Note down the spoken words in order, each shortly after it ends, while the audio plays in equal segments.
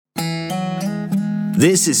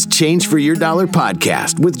This is Change for Your Dollar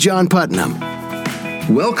podcast with John Putnam.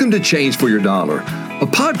 Welcome to Change for Your Dollar, a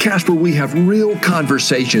podcast where we have real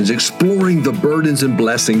conversations exploring the burdens and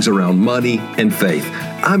blessings around money and faith.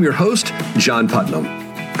 I'm your host, John Putnam.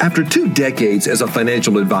 After 2 decades as a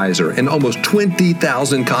financial advisor and almost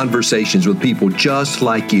 20,000 conversations with people just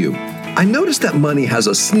like you, I noticed that money has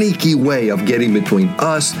a sneaky way of getting between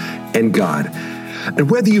us and God.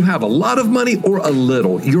 And whether you have a lot of money or a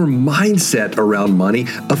little, your mindset around money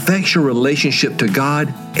affects your relationship to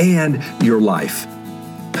God and your life.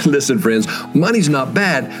 Listen, friends, money's not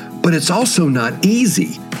bad, but it's also not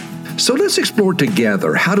easy. So let's explore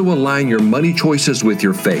together how to align your money choices with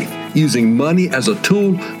your faith, using money as a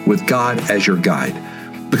tool with God as your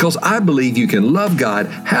guide. Because I believe you can love God,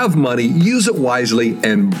 have money, use it wisely,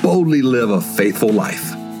 and boldly live a faithful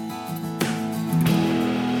life.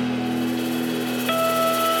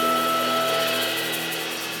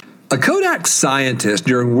 A Kodak scientist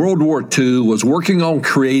during World War II was working on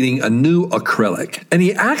creating a new acrylic, and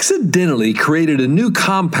he accidentally created a new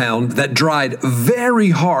compound that dried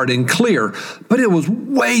very hard and clear, but it was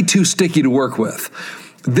way too sticky to work with.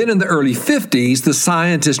 Then in the early 50s, the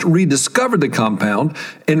scientist rediscovered the compound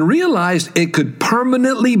and realized it could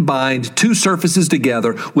permanently bind 2 surfaces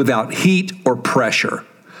together without heat or pressure.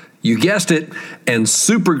 You guessed it, and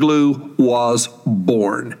superglue was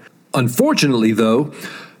born. Unfortunately, though,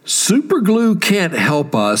 superglue can't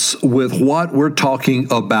help us with what we're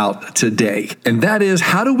talking about today, and that is,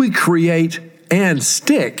 how do we create and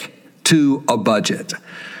stick to a budget?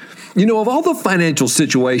 You know, of all the financial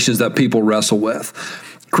situations that people wrestle with,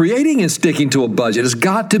 creating and sticking to a budget has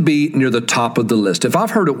got to be near the top of the list. If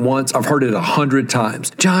I've heard it once, I've heard it 100 times.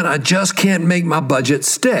 John, I just can't make my budget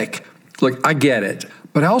stick. Look, I get it,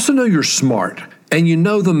 but I also know you're smart and you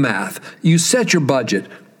know the math. You set your budget.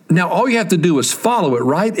 Now, all you have to do is follow it,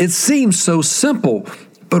 right? It seems so simple,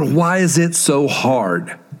 but why is it so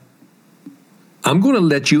hard? I'm going to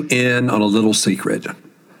let you in on a little secret.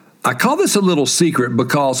 I call this a little secret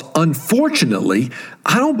because, unfortunately,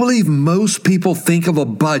 I don't believe most people think of a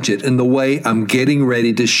budget in the way I'm getting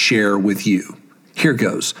ready to share with you. Here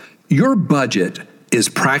goes. Your budget is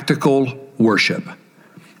practical worship.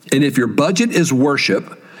 And if your budget is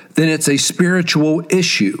worship, then it's a spiritual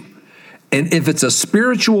issue. And if it's a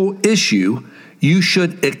spiritual issue, you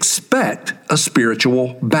should expect a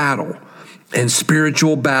spiritual battle. And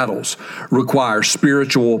spiritual battles require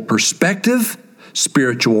spiritual perspective,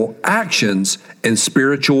 spiritual actions, and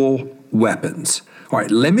spiritual weapons. All right,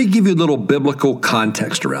 let me give you a little biblical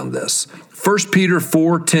context around this. 1 Peter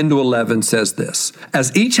 4:10-11 says this: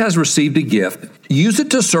 "As each has received a gift, use it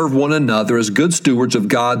to serve one another as good stewards of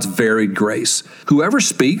God's varied grace. Whoever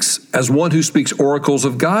speaks, as one who speaks oracles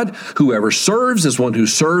of God. Whoever serves, as one who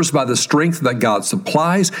serves by the strength that God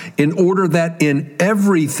supplies, in order that in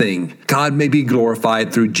everything God may be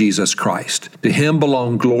glorified through Jesus Christ. To him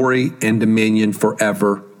belong glory and dominion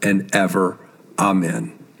forever and ever.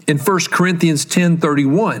 Amen." In 1 Corinthians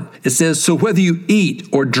 10:31, it says, "So whether you eat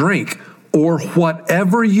or drink or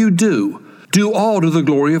whatever you do, do all to the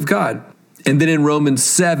glory of God." And then in Romans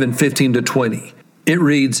 7:15-20, it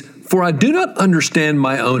reads, "For I do not understand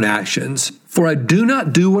my own actions, for I do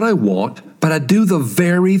not do what I want, but I do the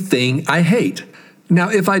very thing I hate. Now,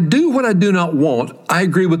 if I do what I do not want, I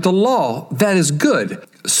agree with the law. That is good.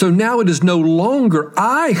 So now it is no longer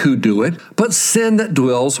I who do it, but sin that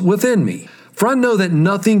dwells within me. For I know that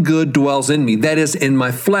nothing good dwells in me, that is, in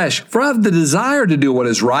my flesh. For I have the desire to do what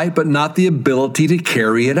is right, but not the ability to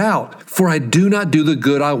carry it out. For I do not do the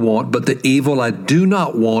good I want, but the evil I do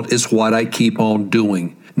not want is what I keep on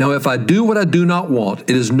doing. Now, if I do what I do not want,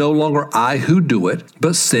 it is no longer I who do it,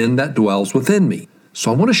 but sin that dwells within me."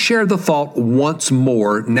 So I want to share the thought once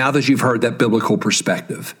more now that you've heard that biblical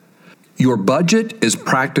perspective. Your budget is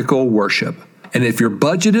practical worship. And if your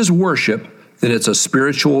budget is worship, then it's a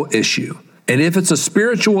spiritual issue. And if it's a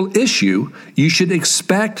spiritual issue, you should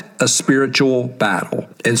expect a spiritual battle.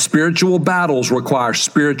 And spiritual battles require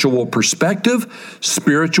spiritual perspective,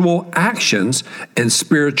 spiritual actions, and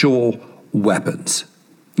spiritual weapons.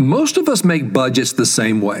 Most of us make budgets the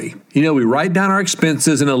same way. You know, we write down our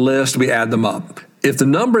expenses in a list, we add them up. If the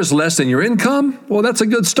number is less than your income, well, that's a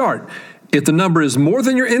good start. If the number is more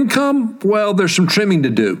than your income, well, there's some trimming to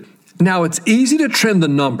do. Now, it's easy to trim the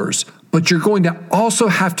numbers, but you're going to also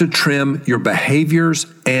have to trim your behaviors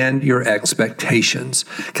and your expectations,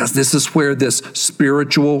 because this is where this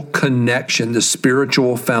spiritual connection, this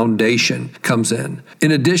spiritual foundation comes in.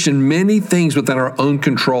 In addition, many things within our own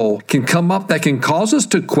control can come up that can cause us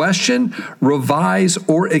to question, revise,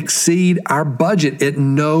 or exceed our budget. It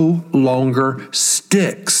no longer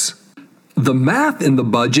sticks. The math in the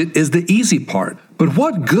budget is the easy part, But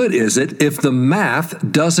what good is it if the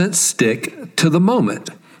math doesn't stick to the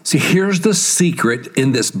moment? See, here's the secret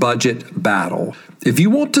in this budget battle. If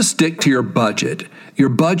you want to stick to your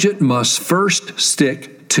budget must first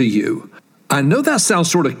stick to you. I know that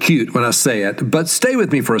sounds sort of cute when I say it, but stay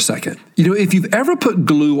with me for a second. If you've ever put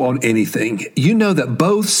glue on anything, you know that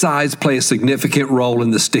both sides play a significant role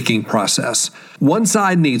in the sticking process. One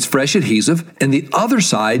side needs fresh adhesive, and the other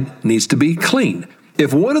side needs to be clean.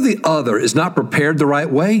 If one or the other is not prepared the right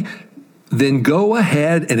way, then go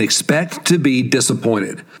ahead and expect to be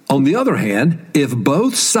disappointed. On the other hand, if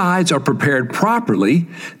both sides are prepared properly,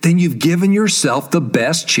 then you've given yourself the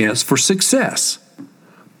best chance for success.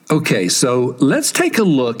 Okay, so let's take a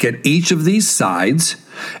look at each of these sides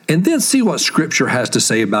and then see what Scripture has to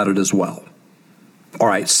say about it as well. All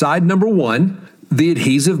right, side number 1, the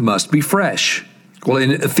adhesive must be fresh. Well,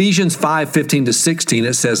 in Ephesians 5:15-16,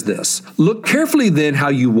 it says this, "Look carefully then how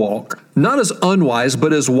you walk, not as unwise,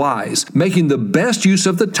 but as wise, making the best use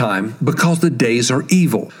of the time, because the days are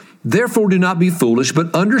evil. Therefore do not be foolish,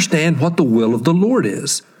 but understand what the will of the Lord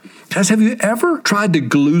is." Guys, have you ever tried to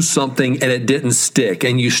glue something and it didn't stick,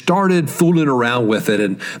 and you started fooling around with it,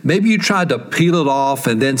 and maybe you tried to peel it off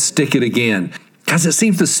and then stick it again? Guys, it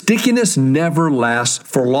seems the stickiness never lasts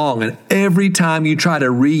for long, and every time you try to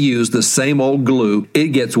reuse the same old glue, it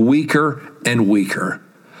gets weaker and weaker.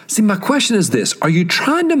 See, my question is this: are you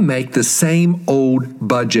trying to make the same old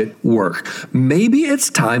budget work? Maybe it's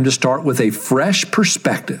time to start with a fresh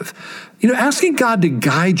perspective. Asking God to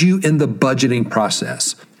guide you in the budgeting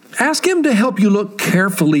process. Ask Him to help you look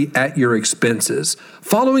carefully at your expenses,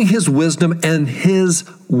 following His wisdom and His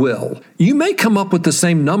will. You may come up with the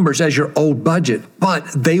same numbers as your old budget, but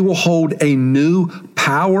they will hold a new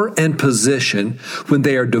power and position when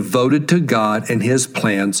they are devoted to God and His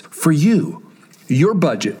plans for you. Your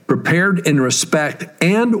budget, prepared in respect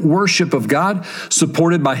and worship of God,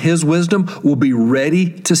 supported by His wisdom, will be ready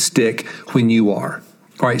to stick when you are.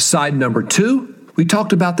 All right, side number 2. We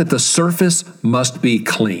talked about that the surface must be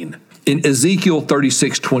clean. In Ezekiel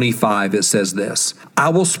 36:25, it says this, "I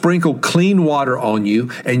will sprinkle clean water on you,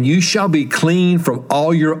 and you shall be clean from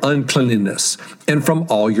all your uncleanness, and from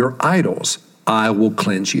all your idols I will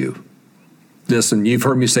cleanse you." Listen, you've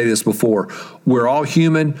heard me say this before. We're all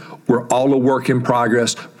human. We're all a work in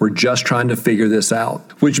progress. We're just trying to figure this out,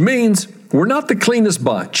 which means we're not the cleanest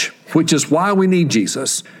bunch, which is why we need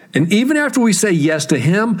Jesus. And even after we say yes to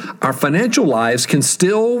Him, our financial lives can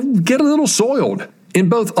still get a little soiled. In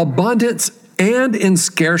both abundance and in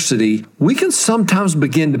scarcity, we can sometimes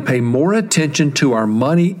begin to pay more attention to our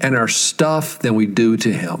money and our stuff than we do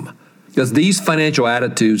to Him, because these financial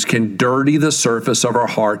attitudes can dirty the surface of our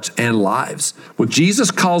hearts and lives. Well,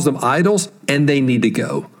 Jesus calls them idols, and they need to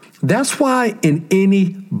go. That's why in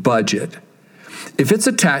any budget, if it's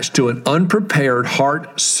attached to an unprepared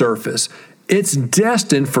heart surface, it's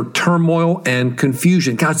destined for turmoil and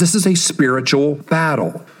confusion. Guys, this is a spiritual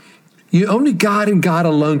battle. Only God and God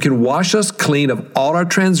alone can wash us clean of all our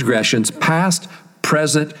transgressions, past,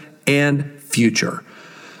 present, and future.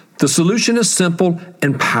 The solution is simple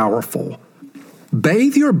and powerful.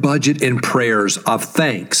 Bathe your budget in prayers of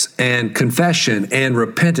thanks and confession and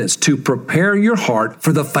repentance to prepare your heart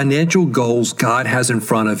for the financial goals God has in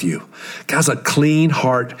front of you. Guys, a clean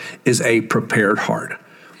heart is a prepared heart.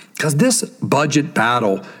 Because this budget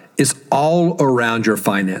battle is all around your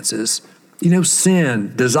finances.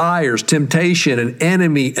 Sin, desires, temptation, an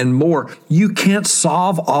enemy, and more. You can't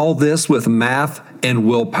solve all this with math and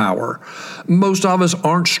willpower. Most of us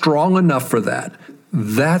aren't strong enough for that.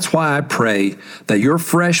 That's why I pray that your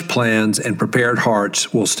fresh plans and prepared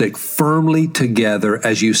hearts will stick firmly together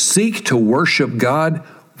as you seek to worship God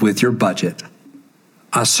with your budget.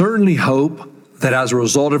 I certainly hope that as a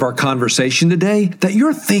result of our conversation today, that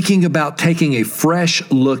you're thinking about taking a fresh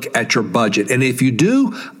look at your budget. And if you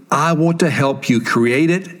do, I want to help you create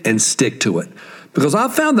it and stick to it. Because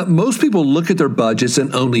I've found that most people look at their budgets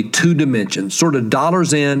in only 2 dimensions, sort of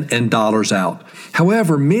dollars in and dollars out.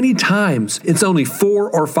 However, many times it's only 4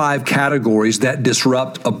 or 5 categories that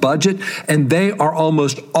disrupt a budget, and they are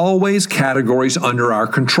almost always categories under our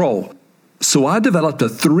control. So I developed a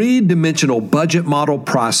 3-dimensional budget model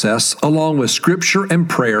process along with scripture and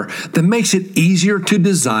prayer that makes it easier to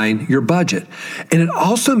design your budget. And it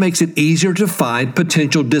also makes it easier to find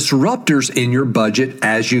potential disruptors in your budget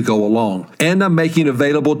as you go along. And I'm making it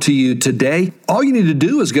available to you today. All you need to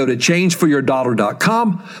do is go to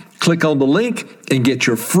changeforyourdollar.com, click on the link, and get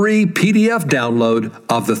your free PDF download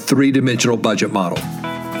of the 3-dimensional budget model.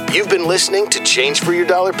 You've been listening to Change for Your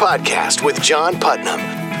Dollar podcast with John Putnam.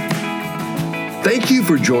 Thank you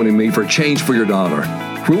for joining me for Change for Your Dollar.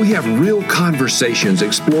 where we have real conversations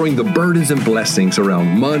exploring the burdens and blessings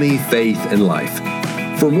around money, faith, and life.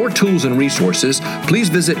 For more tools and resources, please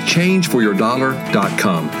visit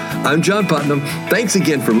changeforyourdollar.com. I'm John Putnam. Thanks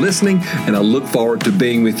again for listening, and I look forward to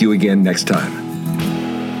being with you again next time.